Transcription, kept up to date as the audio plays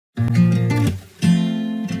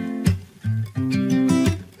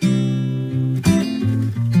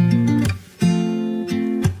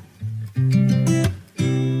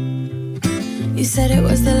said it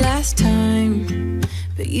was the last time,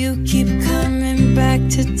 but you keep coming back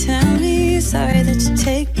to tell me sorry that you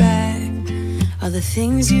take back all the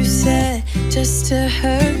things you said just to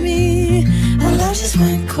hurt me. Our love just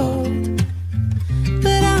went cold,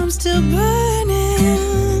 but I'm still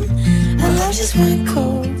burning. Our love just went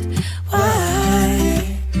cold.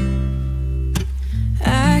 Why?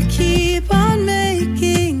 I keep on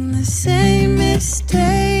making the same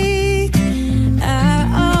mistake. I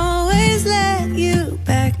always let you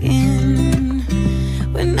back in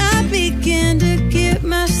when I begin to get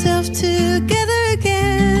myself together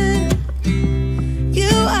again.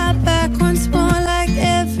 You are back once more like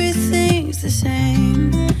everything's the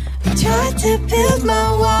same. I tried to build my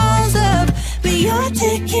walls up, but you're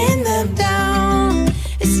taking them down.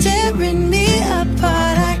 It's tearing me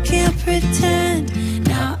apart, I can't pretend.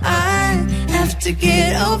 Now I have to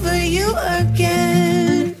get over you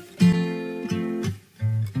again.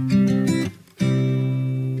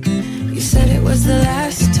 You said it was the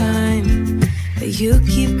last time, but you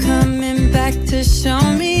keep coming back to show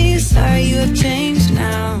me sorry you have changed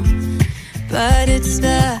now. But it's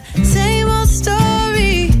the same old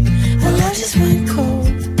story. Our love just went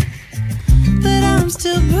cold, but I'm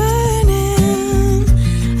still burning.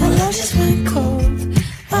 Our love just went cold.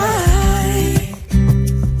 Why?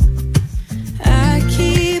 I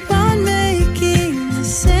keep on making the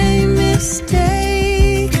same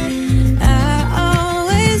mistake. I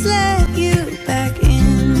always let you back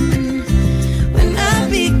in when I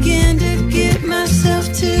begin to get myself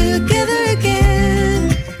together again.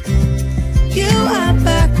 You are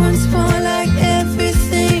back once more like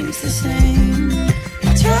everything's the same.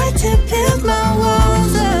 I tried to build my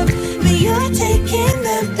walls up, but you're taking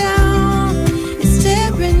them down. It's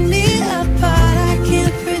tearing me apart, I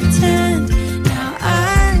can't pretend. Now I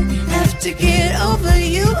have to get over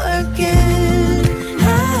you again.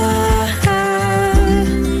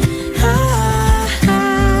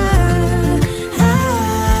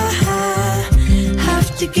 Have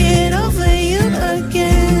to get over you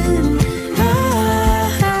again.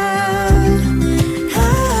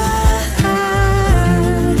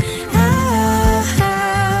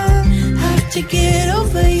 To get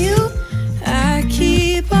over you, I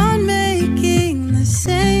keep on making the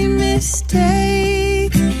same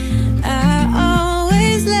mistake. I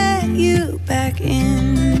always let you back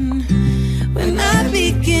in when I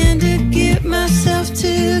begin to get myself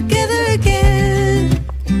together again.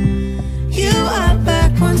 You are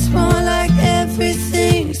back once more like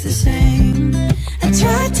everything's the same. I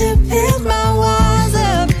tried to build my walls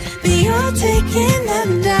up, but you're taking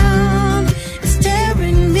them down. It's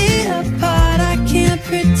tearing me apart, I can't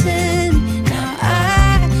pretend. Now I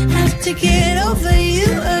have to get over you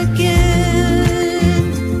again.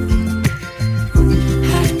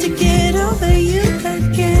 Have to get over you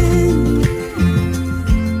again.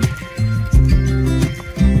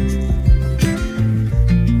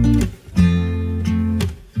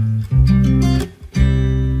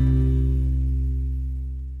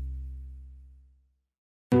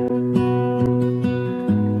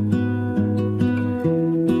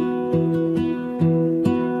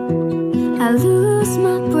 I lose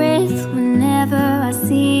my breath whenever I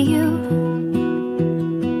see you.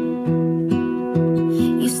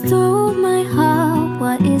 You stole my heart,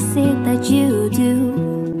 what is it that you do?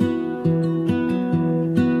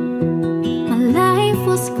 My life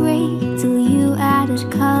was great till you added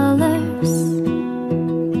colors.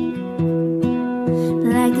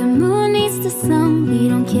 Like the moon needs the sun, we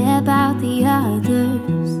don't care about the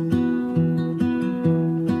others.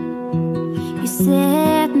 You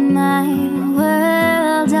set my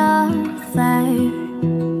world on fire.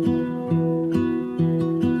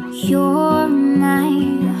 You're my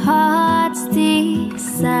heart's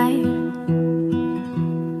desire.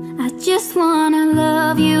 I just wanna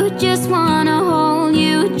love you, just wanna hold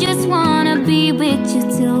you, just wanna be with you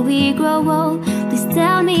till we grow old. Please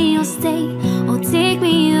tell me you'll stay or take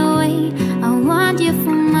me away. I want you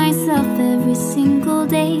for myself every single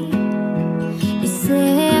day. You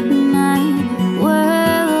set my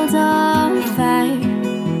world on fire.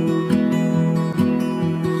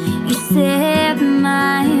 You set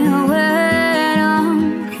my world on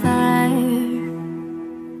fire.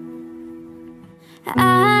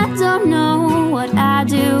 I don't know what I'd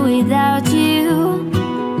do without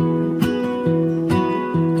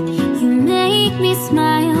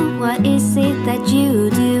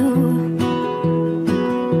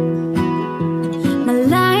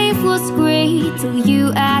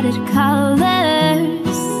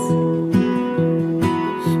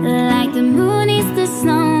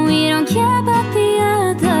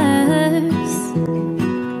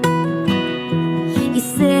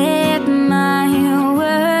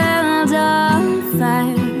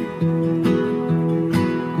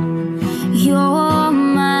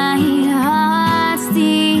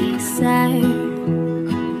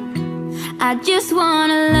I just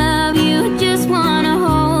wanna love you, just wanna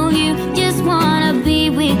hold you, just wanna be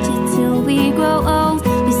with you till we grow old.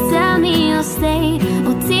 Please tell me you'll stay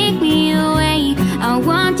or take me away. I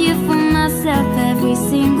want you for myself every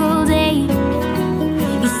single day.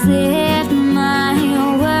 You set my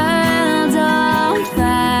world on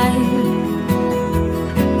fire.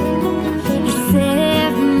 You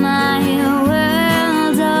set my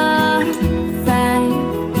world on fire.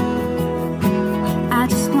 I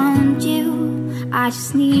just want you, I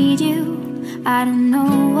just need you. I don't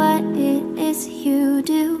know what it is you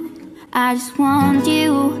do. I just want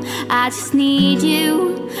you, I just need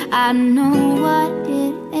you. I don't know what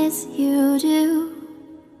it is you do.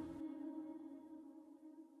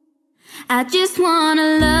 I just wanna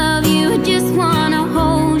love you, just wanna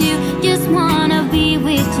hold you, just wanna be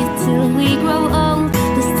with you till we grow old.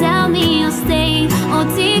 Just tell me you'll stay or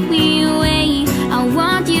take me away. I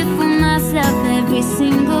want you for myself every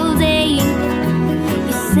single day.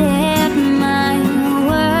 You set my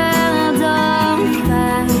world on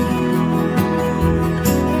fire.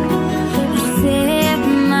 You set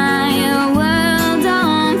my world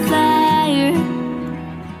on fire.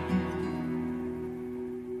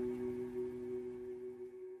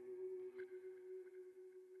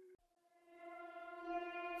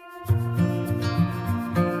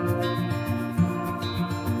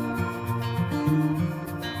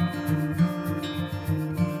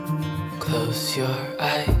 Close your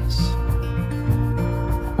eyes,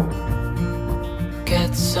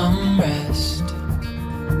 get some rest.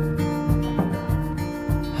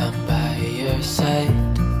 I'm by your side.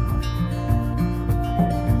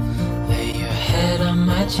 Lay your head on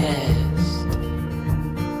my chest.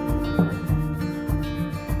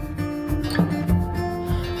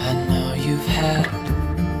 I know you've had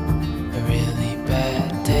a really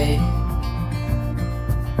bad day.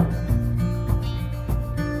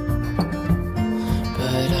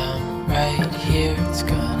 But I'm right here, it's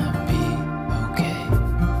gonna be okay.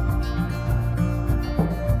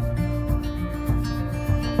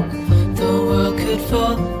 The world could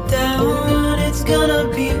fall down, it's gonna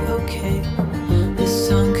be okay. The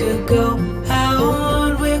sun could go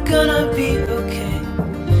out, we're gonna be okay.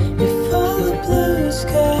 If all the blue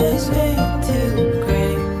skies fade to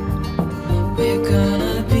gray, we're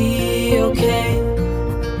gonna be okay.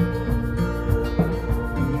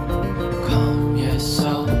 Calm your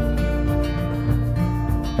soul,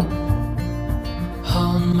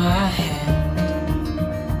 hold my hand,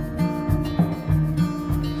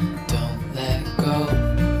 don't let go.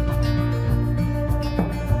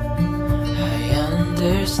 I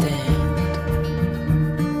understand.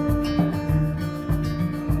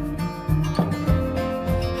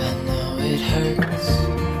 I know it hurts,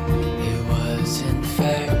 it wasn't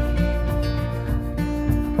fair.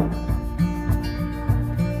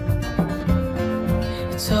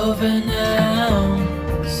 It's over now,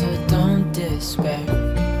 so don't despair.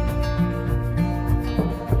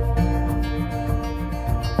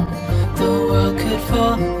 The world could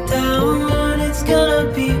fall down, it's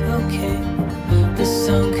gonna be okay. The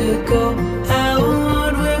sun could go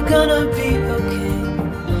out, we're gonna be okay.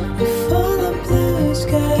 If all the blue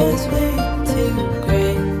skies fade to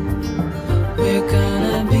gray, we're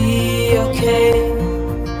gonna be okay.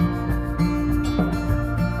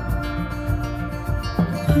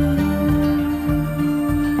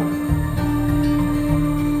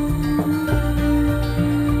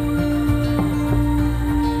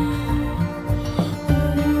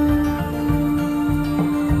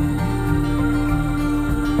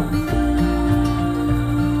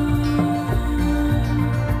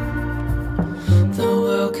 The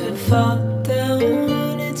world could fall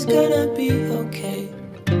down, it's gonna be okay.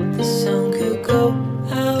 The sun could go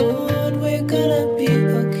out, we're gonna be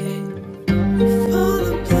okay. If all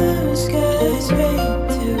the blue skies fade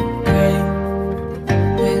to gray,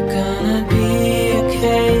 we're gonna be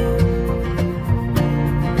okay.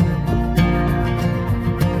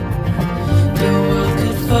 The world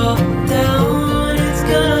could fall down, it's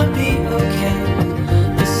gonna be okay.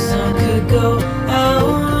 The sun could go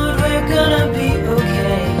out, we're gonna be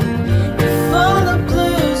okay. If all the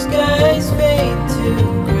blue skies fade to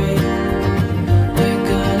gray, we're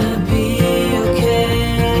gonna be okay.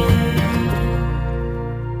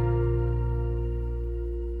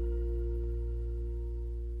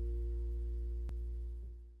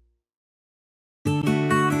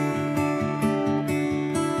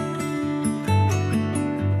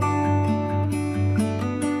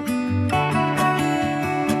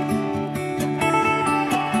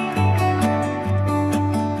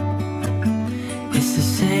 It's the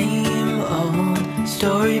same old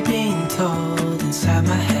story being told inside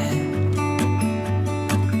my head.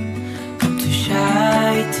 I'm too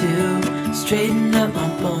to straighten up my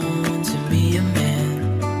bones and be a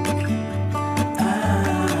man.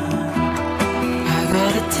 I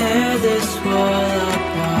gotta tear this wall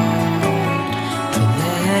apart to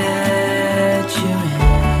let you in.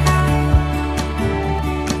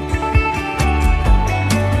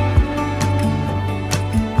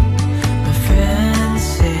 My friends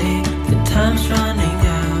say the time's running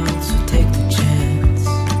out, so take the chance.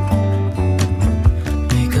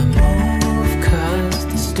 Make a move, 'cause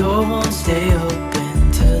this door won't stay open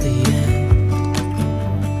till the end.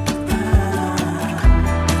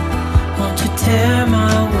 Won't you tear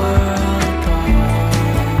my world apart?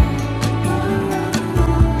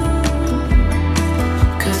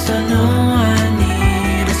 'Cause I know I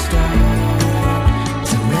need a start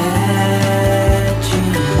to let you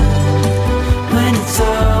in. When it's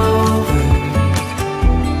over,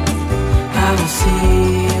 I will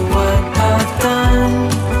see what I've done.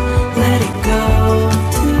 Let it go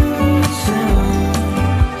too soon.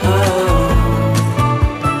 Oh,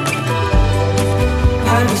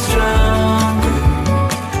 I'd be stronger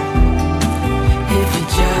if you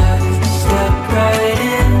just step right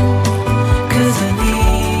in. 'Cause I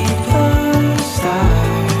need a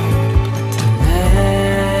start to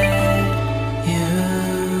let you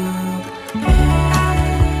in.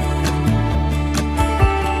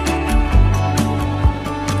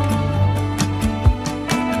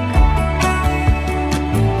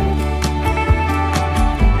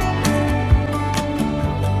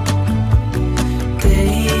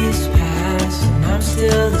 Days pass and I'm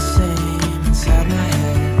still the same inside my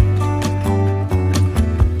head.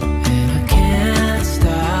 And I can't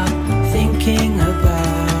stop thinking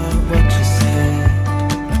about what you said.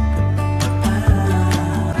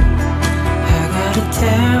 I gotta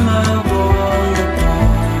tear my wall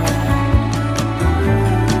apart.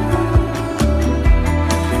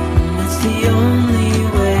 And it's the only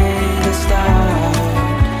way to start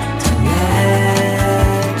to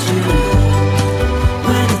let you in.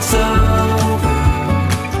 When it's over,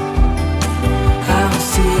 I will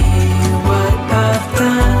see what I've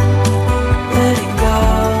done. Letting go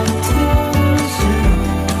too soon.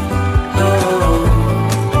 Oh,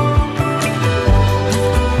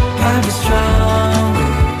 I'd be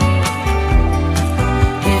stronger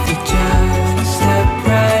if you just step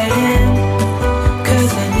right in.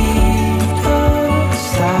 'Cause I need a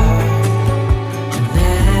start to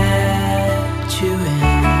let you in.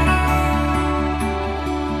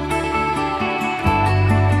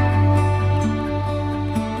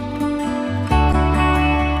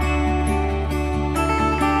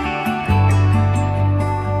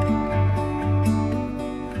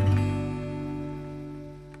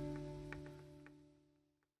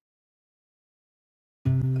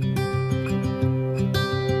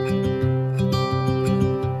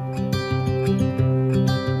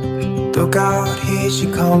 Look out, here she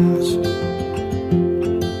comes,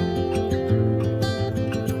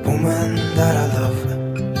 the woman that I love.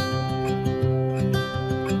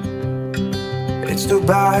 It's too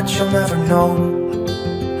bad she'll never know.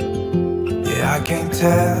 Yeah, I can't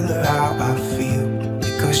tell her how I feel,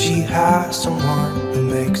 because she has someone who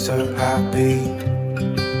makes her happy.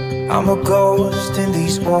 I'm a ghost in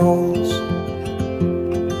these walls,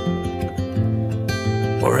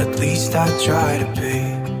 or at least I try to be.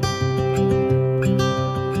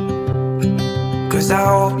 'Cause I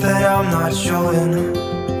hope that I'm not showing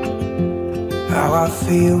how I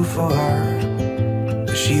feel for her,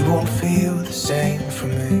 but she won't feel the same for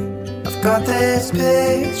me. I've got this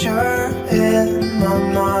picture in my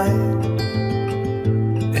mind.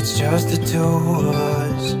 It's just the two of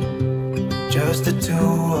us, just the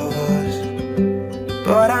two of us.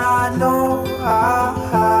 But I know I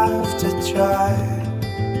have to try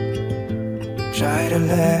to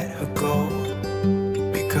let her go,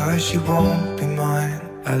 because she won't be mine.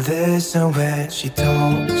 I listen when she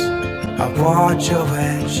talks, I watch her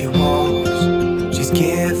when she walks. She's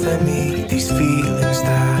giving me these feelings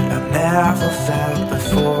that I've never felt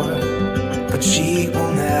before. But she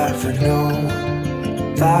will never know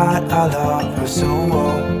that I love her so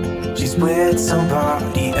well. She's with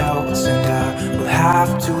somebody else and I will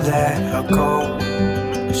have to let her go.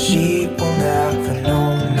 She will never know,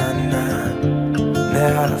 na-na,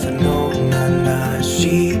 never know, na-na.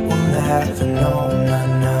 She will never know,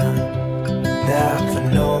 na-na, never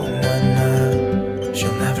know, na-na.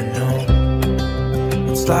 She'll never know.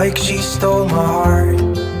 It's like she stole my heart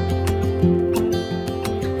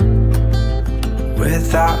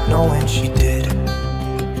without knowing she did.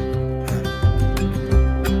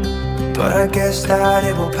 But I guess that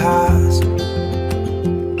it will pass.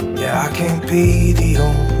 Yeah, I can't be the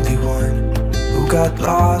only one who got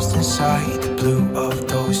lost inside the blue of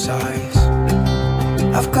those eyes.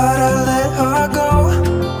 I've gotta let her go.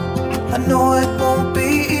 I know it won't be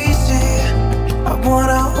easy. I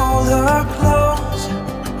wanna hold her close,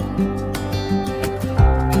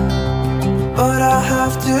 but I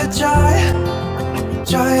have to try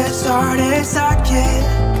as hard as I can,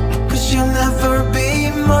 'cause she'll never be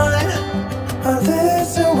mine. I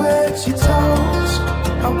listen when she talks,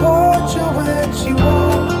 I watch her when she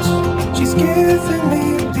walks. She's giving me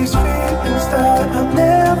these feelings that I've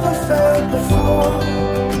never felt before.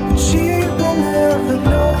 She will never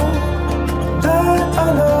know that I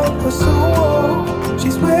love her so well.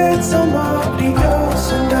 She's with somebody else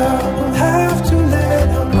and I will have to let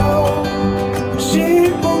her go. She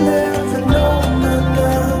will never know, never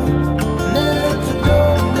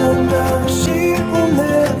know, she will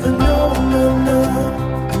never know, never know,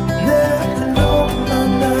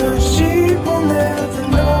 she will never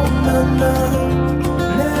know, never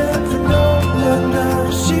know,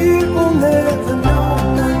 she will never know,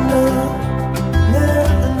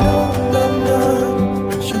 never know,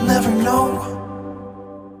 she'll never know.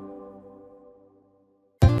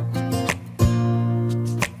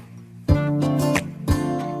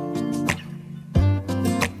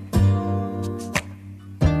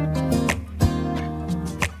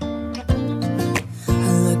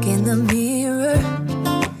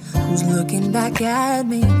 Back at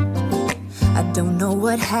me, I don't know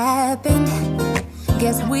what happened.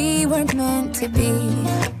 Guess we weren't meant to be.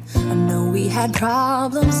 I know we had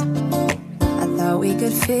problems, I thought we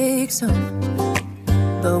could fix them,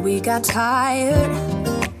 but we got tired.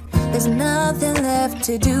 There's nothing left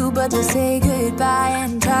to do but to say goodbye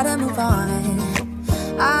and try to move on.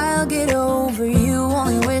 I'll get over you,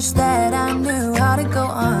 only wish that I knew how to go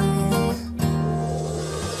on.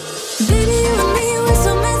 Baby, you and me, we're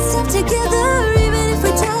so messed up together. Even if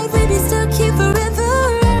we tried, we'd be stuck here forever.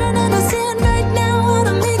 I don't understand right now how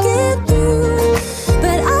to make it through,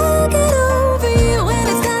 but I'll get over you, and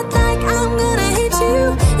it's not like I'm gonna hate you.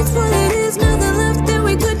 It's what it is, nothing left that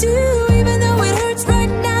we could do. Even though it hurts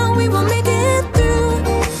right now, we will make it through.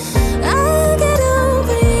 I'll get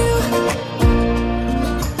over you,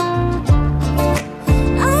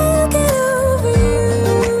 I'll get over you.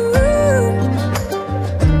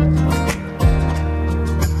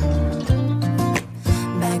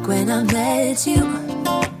 When I met you,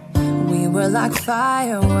 we were like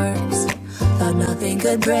fireworks. Thought nothing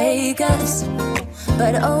could break us,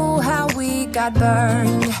 but oh how we got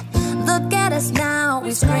burned. Look at us now,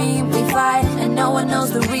 we scream, we fight, and no one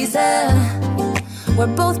knows the reason.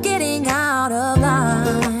 We're both getting out of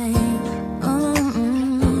line.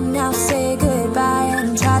 Now say goodbye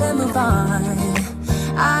and try to move on.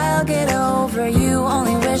 I'll get over you,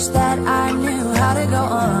 only wish that I knew how to go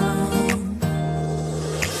on.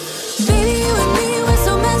 Baby, you and me, we're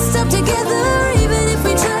so messed up together. Even if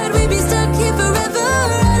we tried, we'd be stuck here forever.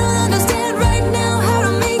 I don't understand right now how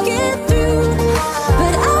to make it through,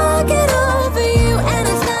 but I'll get over you, and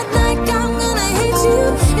it's not like I'm gonna hate you.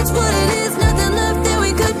 It's what it is, nothing left that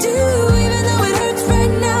we could do. Even though it hurts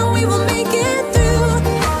right now, we will make it through.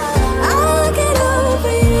 I'll get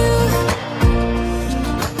over you,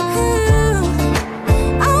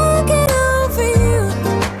 I'll get over you.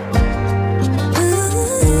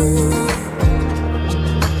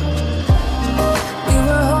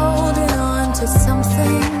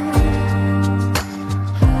 Something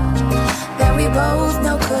that we both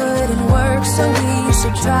know couldn't work, so we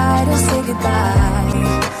should try to say goodbye.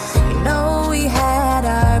 You know we had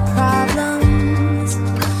our problems,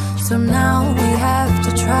 so now we have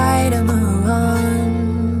to try to move on.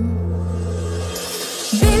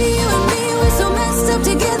 Baby, you and me, we're so messed up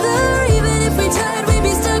together. Even if we tried, we'd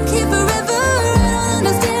be stuck here forever. I don't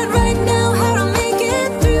understand right now how to make it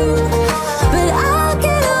through, but I'll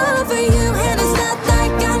get over you, and it's not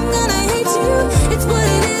like I'm gonna hate you. It's what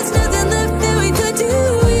it is, nothing left that we could do.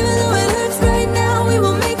 Even though it hurts right now, we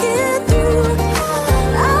will make it through.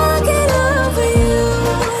 I'll get over you,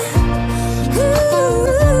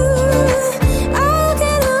 I'll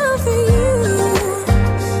get over you.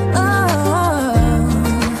 Oh,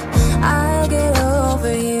 I'll get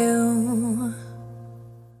over you.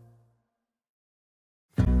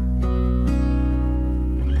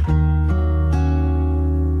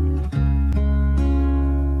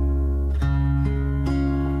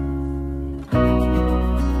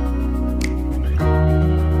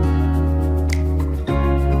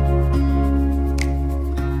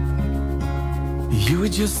 You were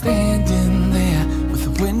just standing there with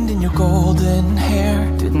the wind in your golden hair.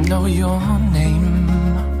 Didn't know your name,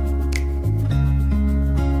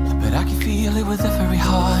 but I could feel it with every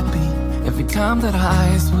heartbeat. Every time that our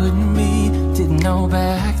eyes would meet. Didn't know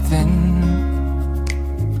back then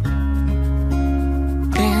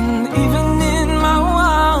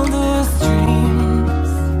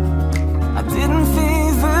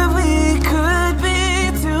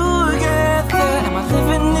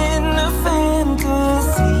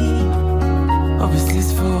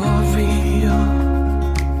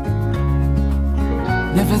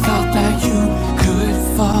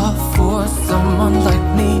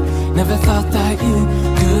Never thought that you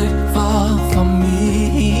could fall for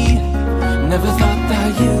me. Never thought that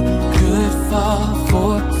you could fall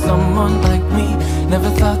for someone like me. Never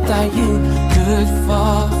thought that you could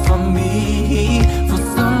fall for me. For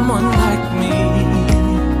someone like me.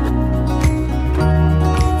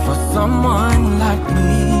 For someone like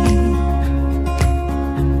me.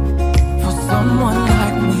 For someone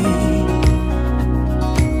like me.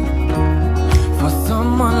 For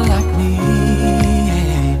someone like me.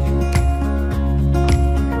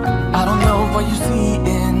 I don't know what you see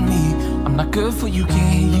in me. I'm not good for you,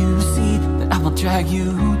 can't you see that I will drag you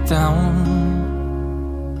down?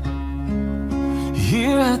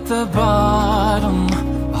 Here at the bottom,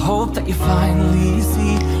 I hope that you finally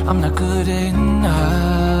see I'm not good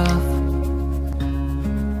enough.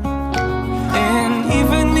 And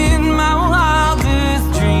even in my wildest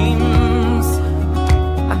dreams,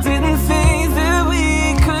 I didn't think that we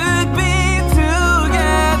could be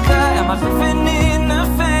together. Am I living in a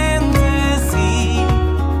fantasy,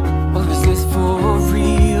 or is this for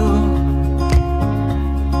real?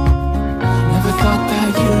 Never thought that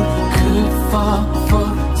you could fall for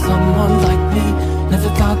someone like me. Never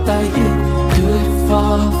thought that you could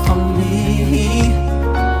fall for me.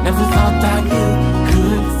 Never thought that you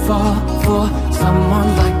could fall for someone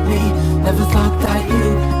like me. Never thought that you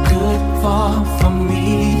could fall for me.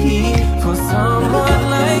 For someone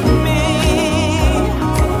like me.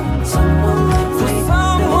 Someone like me. For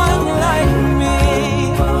someone like me.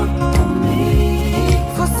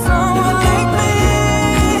 For someone like me.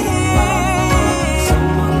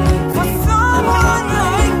 For someone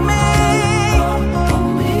like me.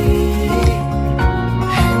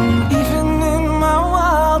 And even in my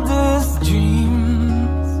wildest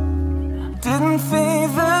dreams, didn't think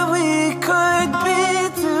that we could be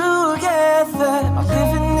together. I'm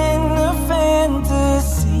living in a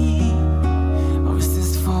fantasy, or is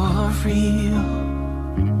this for real?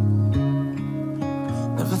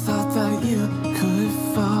 Never thought that you could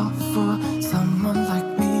fall for someone like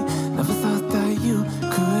me. Never thought that you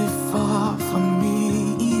could fall for me.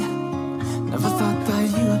 Never thought that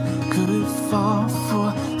you could fall for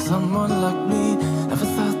someone like me. Never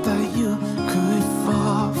thought that you could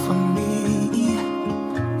fall for me.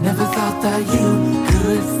 Never thought that you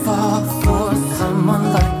could fall for someone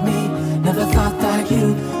like me. Never thought that you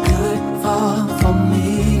could fall for me.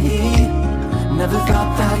 Never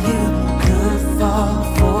thought that you could fall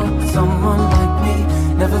for someone like me.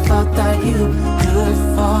 Never thought that you could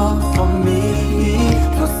fall for me.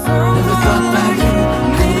 Never thought that you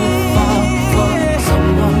could fall for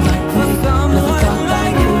someone like me. Never thought that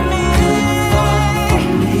you could fall for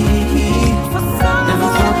me. Never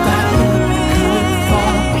thought that you could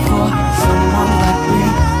fall for someone like me.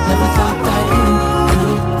 Never thought that you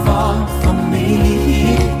could fall for me.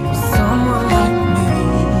 Someone like me.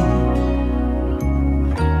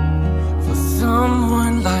 For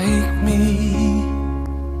someone like me.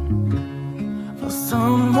 For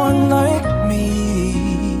someone like me.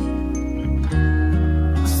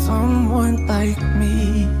 For someone like me.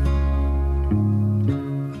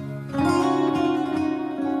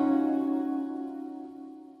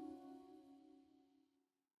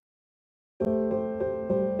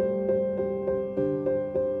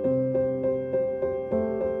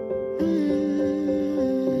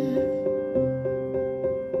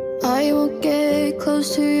 I will get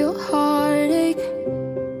close to your heartache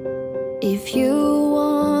if you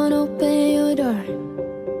wanna open your door.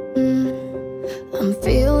 I'm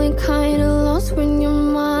feeling kinda lost when your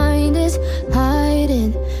mind is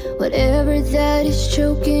hiding whatever that is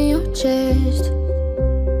choking your chest.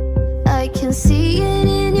 I can see it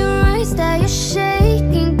in your eyes that you're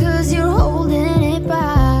shaking 'cause you're holding it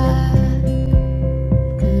back.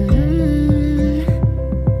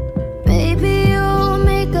 Maybe you'll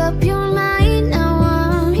make up your mind now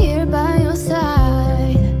I'm here by your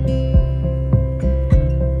side.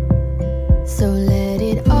 So let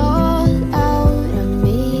it all out of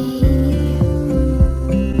me.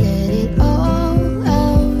 Let it all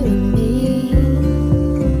out of me.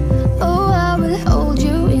 Oh, I will hold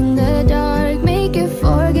you in the dark, make you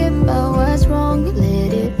forget about what's wrong.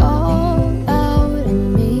 Let it all out of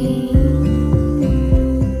me.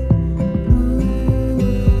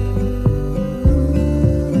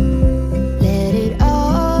 Let it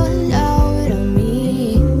all out of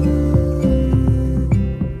me.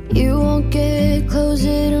 You won't get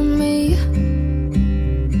closer to me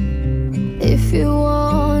if you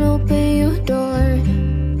won't open your door.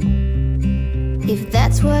 If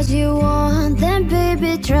that's what you want, then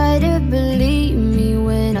baby try to believe me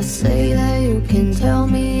when I say that you can tell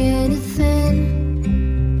me anything.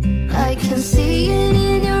 I can see it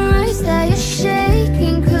in your eyes that you're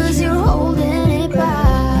shaking 'cause you're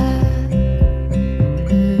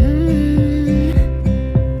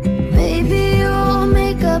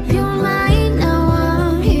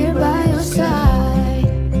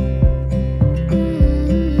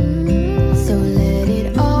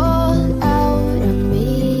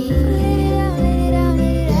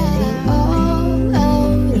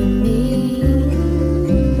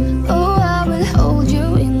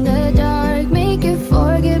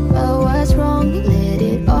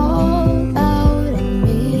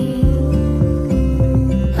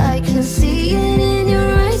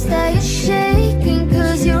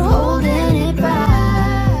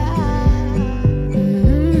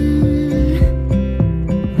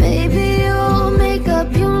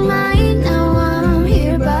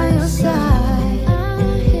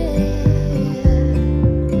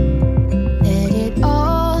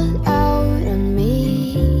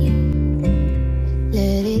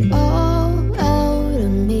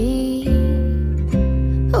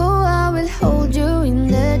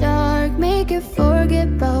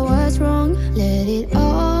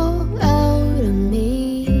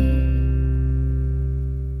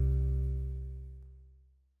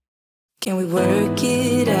Can we work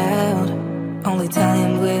it out? Only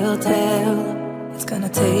time will tell. It's gonna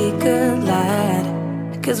take a lot,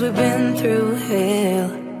 'cause we've been through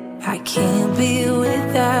hell. I can't be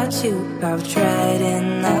without you. I've tried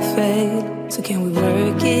and I failed. So can we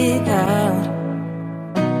work it out?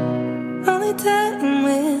 Only time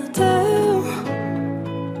will tell.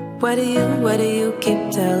 Why do you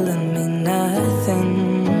keep telling me nothing?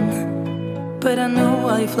 But I know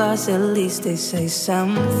all your flaws, at least they say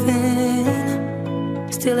something.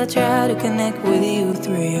 Still I try to connect with you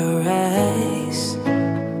through your eyes.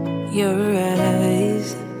 Your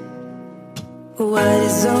eyes. What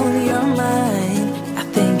is on your mind? I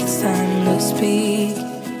think it's time to speak.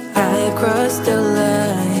 I have crossed the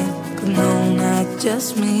line, but no, not just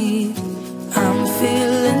me. I'm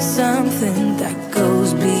feeling something that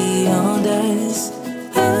goes beyond us.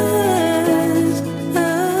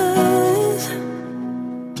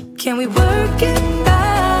 Can we work it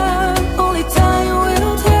out? Only time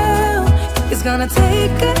will tell. It's gonna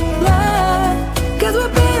take a lot, 'cause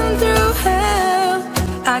we've been through hell.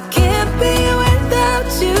 I can't be without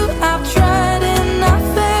you. I've tried and I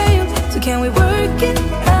failed. So can we work it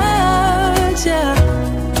out? Yeah.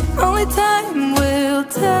 Only time will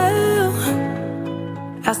tell.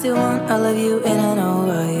 I still want all of you and I know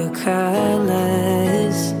all your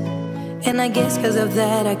colors. And I guess 'cause of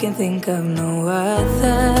that I can think of no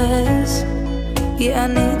others. Yeah, I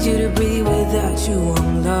need you to breathe. Without you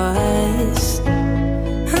I'm lost.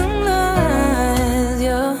 I'm lost,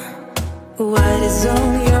 yeah. What is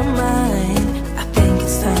on your mind? I think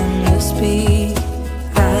it's time to speak.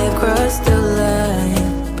 I have crossed the line,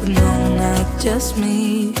 but no, not just me.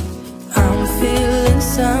 I'm feeling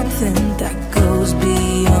something that goes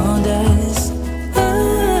beyond us.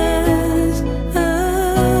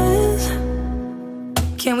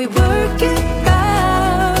 Can we work it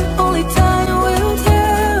out? Only time will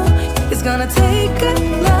tell. It's gonna take a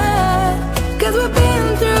lot, 'cause we've been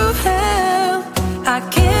through hell. I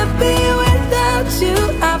can't be without you.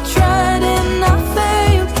 I've tried and I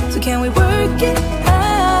failed. So can we work it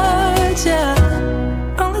out? Yeah.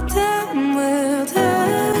 Only time will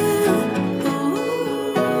tell.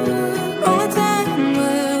 Only time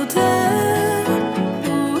will tell.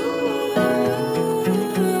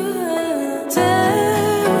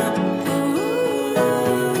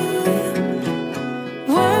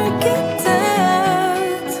 Work it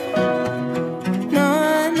out. No,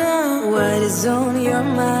 I know what is on your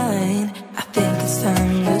mind. I think it's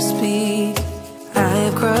time to speak. I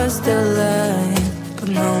have crossed the line, but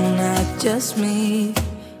no, not just me.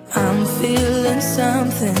 I'm feeling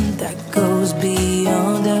something that goes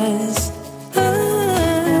beyond us.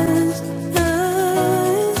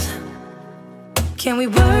 Can we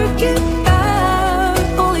work it out?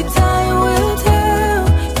 Only time will tell.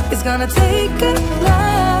 It's gonna take a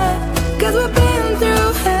lot, 'cause we've been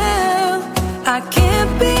through hell. I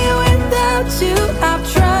can't be without you. I've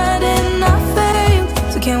tried and I failed.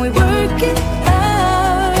 So can we work it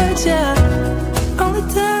out? Yeah. Only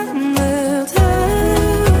time will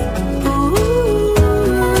tell. Ooh,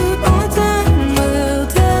 only time will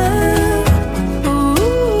tell.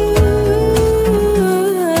 Ooh,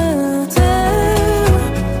 tell.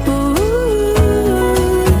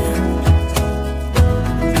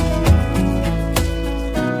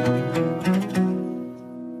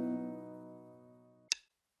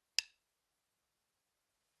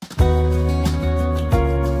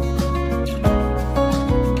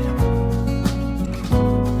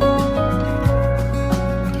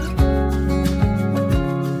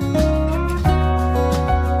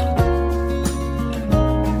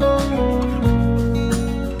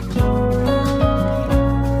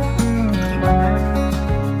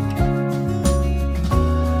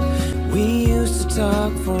 We used to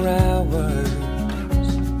talk for hours,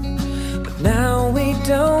 but now we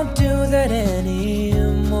don't do that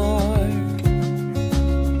anymore.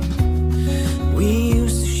 We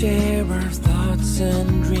used to share our thoughts and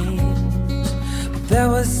dreams, but that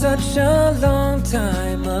was such a long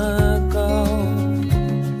time ago.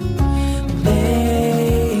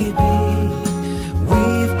 Maybe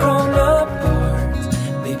we've grown apart.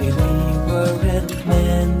 Maybe we weren't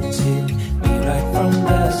meant to be right from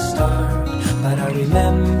the start. But I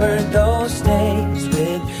remember those days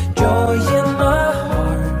with joy in my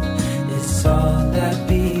heart. It's all that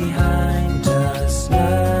behind us now.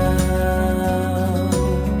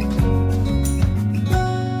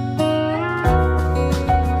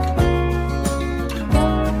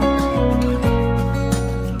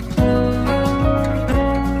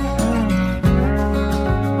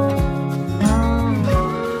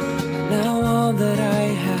 Now all that I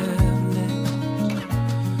have left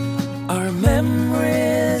are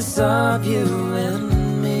memories of you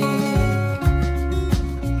and me.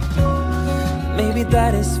 Maybe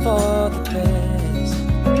that is for the best,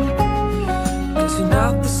 'cause you're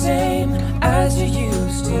not the same as you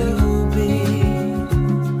used to be.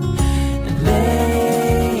 And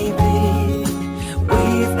maybe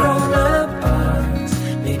we've grown apart.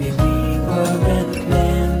 Maybe we weren't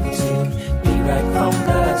meant to be right from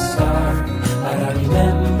the start. But I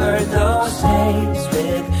remember those days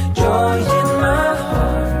with joy in my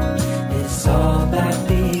heart. It's all back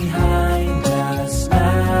behind us now.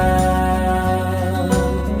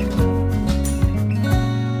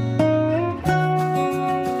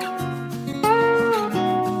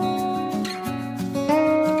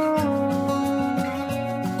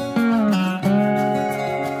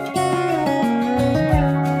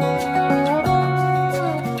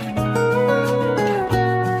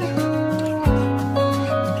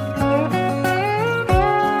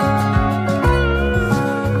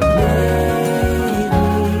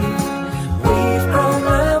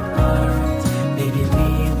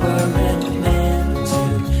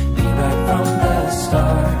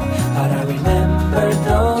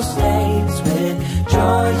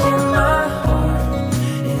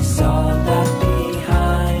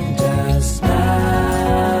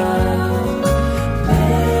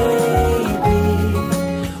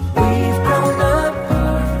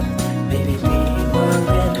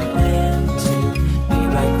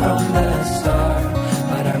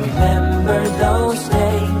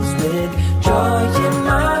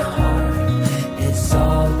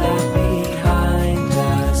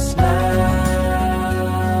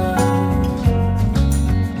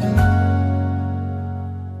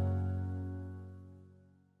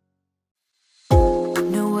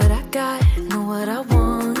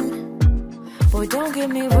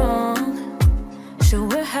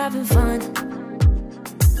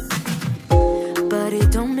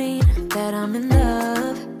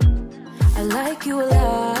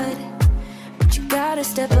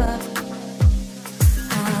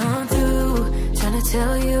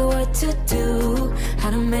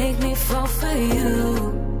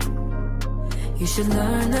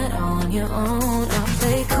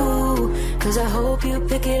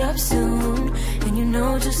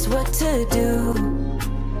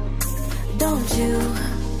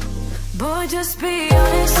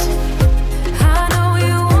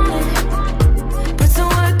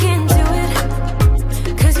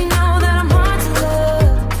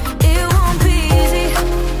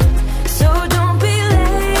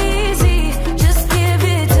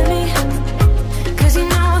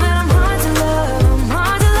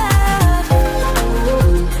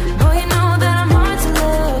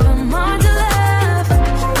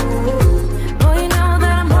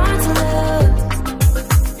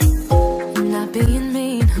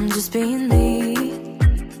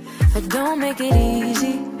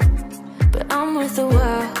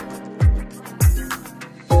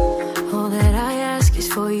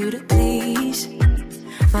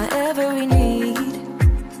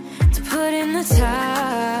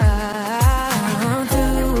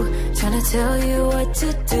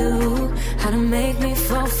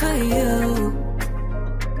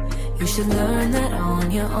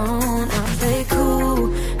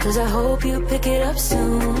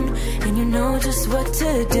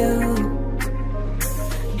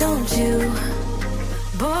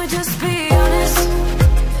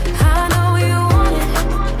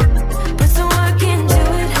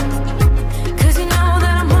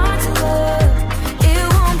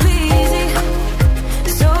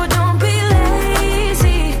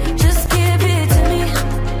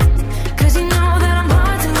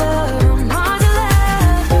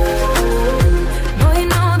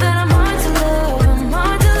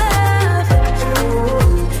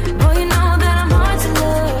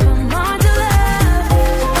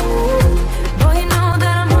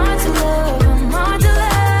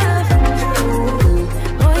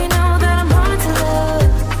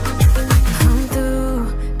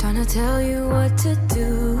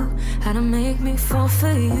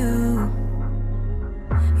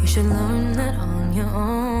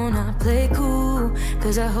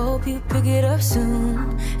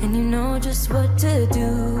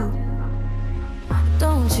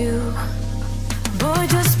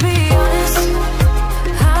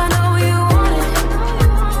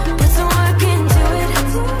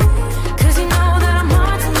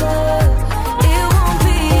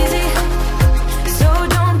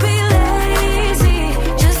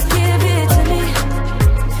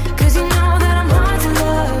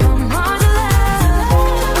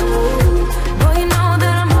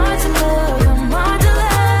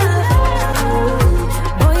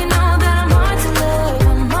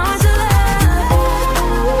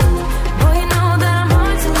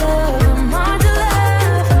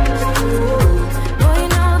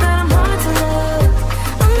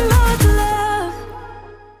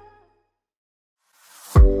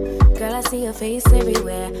 I see your face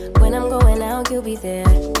everywhere. When I'm going out, you'll be there.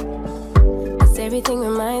 'Cause everything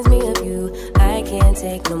reminds me of you. I can't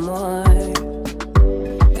take no more.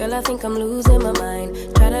 Girl, I think I'm losing my mind.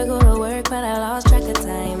 Try to go to work, but I lost track of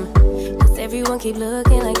time. 'Cause everyone keep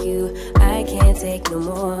looking like you. I can't take no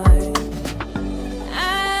more.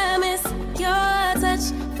 I miss your touch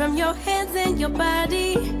from your hands and your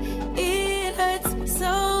body. It hurts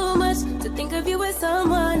so much to think of you with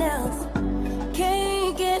someone else.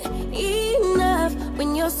 Can't get enough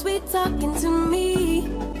when you're sweet talking to me.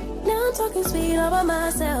 Now I'm talking sweet all by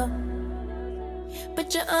myself.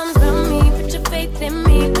 Put your arms around me, put your faith in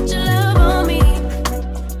me, put your love on me.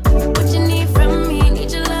 What you need from me,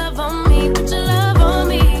 need your love on me, put your love on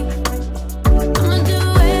me. I'ma do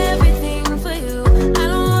everything for you. I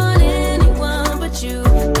don't want anyone but you.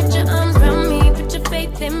 Put your arms around me, put your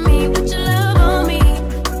faith in me, put your love on me.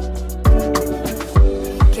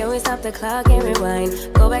 Can we stop the clock and rewind?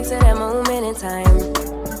 Go back to that moment in time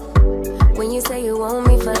when you say you want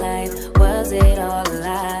me for life. Was it all a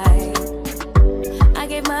lie? I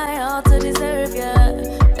gave my all to deserve ya,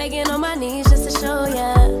 begging on my knees just to show ya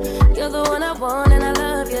you're the one I want and I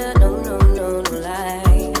love ya. No, no, no, no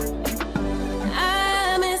lie.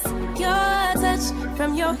 I miss your touch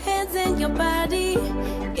from your hands and your body.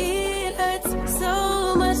 It hurts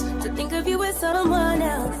so much to think of you with someone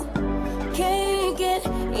else. Can't get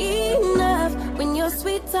enough when you're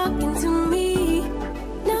sweet talking to me.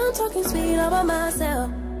 Now I'm talking sweet all by myself.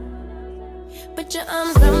 Put your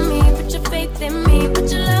arms around me, put your faith in me, put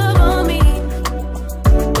your love on me.